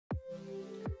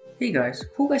Hey guys,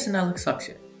 Paul Guys and Alex Sucks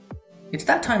here. It's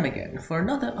that time again for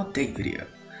another update video.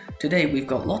 Today we've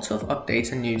got lots of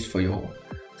updates and news for you all.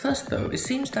 First though, it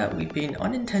seems that we've been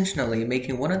unintentionally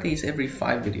making one of these every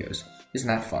 5 videos. Isn't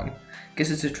that fun?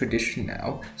 Guess it's a tradition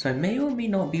now, so I may or may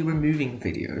not be removing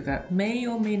video that may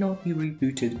or may not be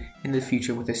rebooted in the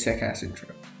future with a sick-ass intro.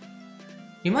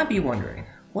 You might be wondering,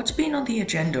 what's been on the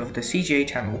agenda of the CGA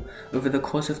channel over the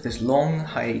course of this long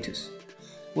hiatus?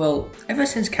 Well, ever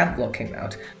since Camp Vlog came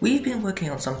out, we've been working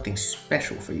on something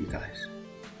special for you guys.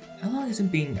 How long has it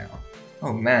been now?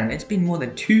 Oh man, it's been more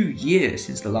than 2 years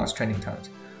since the last Trending Times.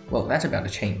 Well, that's about to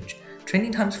change.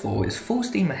 Trending Times 4 is full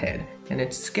steam ahead, and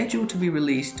it's scheduled to be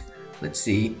released, let's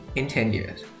see, in 10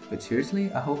 years. But seriously,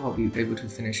 I hope I'll be able to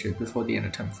finish it before the end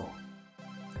of term 4.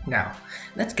 Now,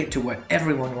 let's get to what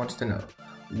everyone wants to know.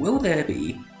 Will there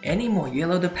be any more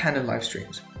Yellow the Panda live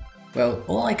streams? Well,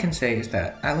 all I can say is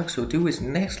that Alex will do his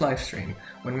next livestream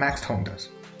when Max Tong does.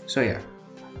 So yeah,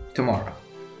 tomorrow.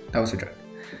 That was a joke.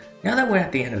 Now that we're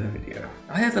at the end of the video,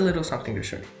 I have a little something to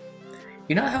show you.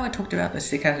 You know how I talked about the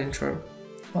sick-ass intro?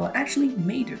 Well, I actually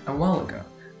made it a while ago,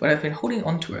 but I've been holding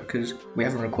on to it because we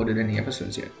haven't recorded any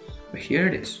episodes yet. But here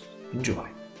it is. Enjoy.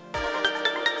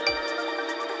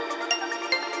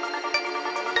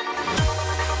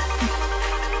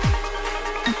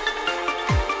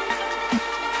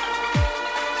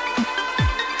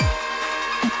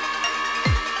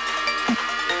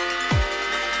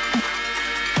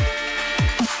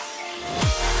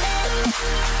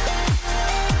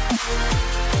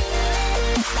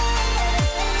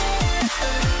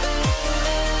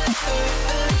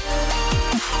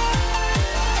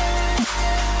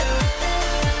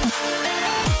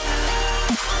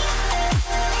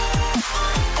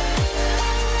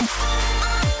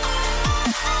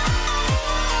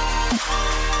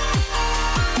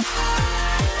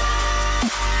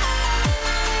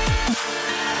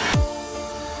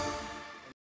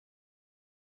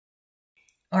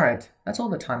 Alright, that's all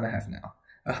the time I have now.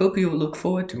 I hope you will look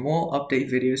forward to more update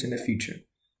videos in the future.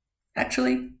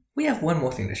 Actually, we have one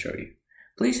more thing to show you.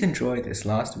 Please enjoy this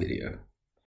last video.